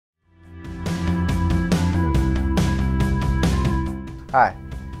Hi,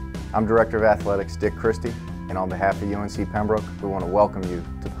 I'm Director of Athletics Dick Christie, and on behalf of UNC Pembroke, we want to welcome you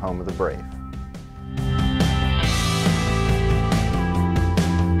to the home of the brave.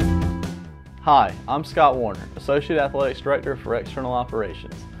 Hi, I'm Scott Warner, Associate Athletics Director for External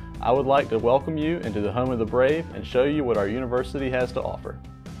Operations. I would like to welcome you into the home of the brave and show you what our university has to offer.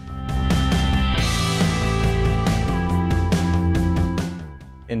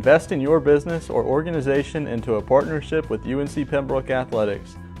 Invest in your business or organization into a partnership with UNC Pembroke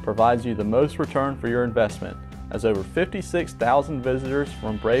Athletics provides you the most return for your investment, as over 56,000 visitors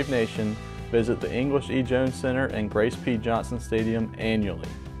from Brave Nation visit the English E. Jones Center and Grace P. Johnson Stadium annually,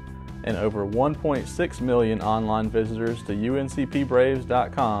 and over 1.6 million online visitors to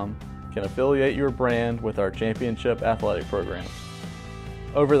uncpbraves.com can affiliate your brand with our championship athletic programs.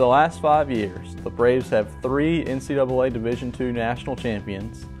 Over the last 5 years, the Braves have 3 NCAA Division II national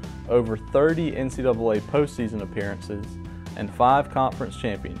champions, over 30 NCAA postseason appearances, and 5 conference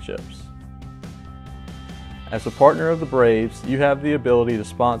championships. As a partner of the Braves, you have the ability to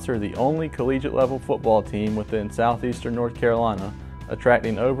sponsor the only collegiate-level football team within southeastern North Carolina,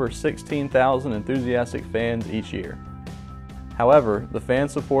 attracting over 16,000 enthusiastic fans each year. However, the fan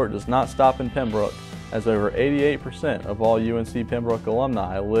support does not stop in Pembroke, as over 88% of all UNC Pembroke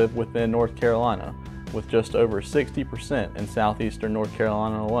alumni live within North Carolina, with just over 60% in southeastern North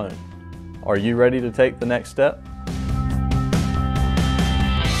Carolina alone. Are you ready to take the next step?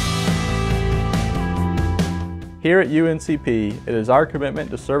 Here at UNCP, it is our commitment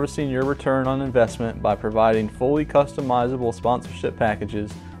to servicing your return on investment by providing fully customizable sponsorship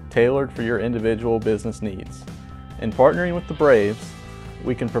packages tailored for your individual business needs. In partnering with the Braves,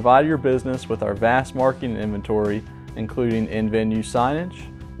 we can provide your business with our vast marketing inventory, including in-venue signage,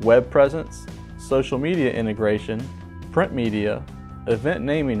 web presence, social media integration, print media, event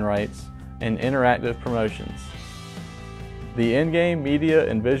naming rights, and interactive promotions. The in-game media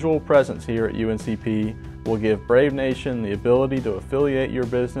and visual presence here at UNCP will give Brave Nation the ability to affiliate your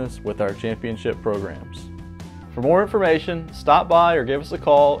business with our championship programs. For more information, stop by or give us a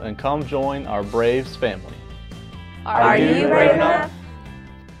call and come join our Braves family. Are you brave enough?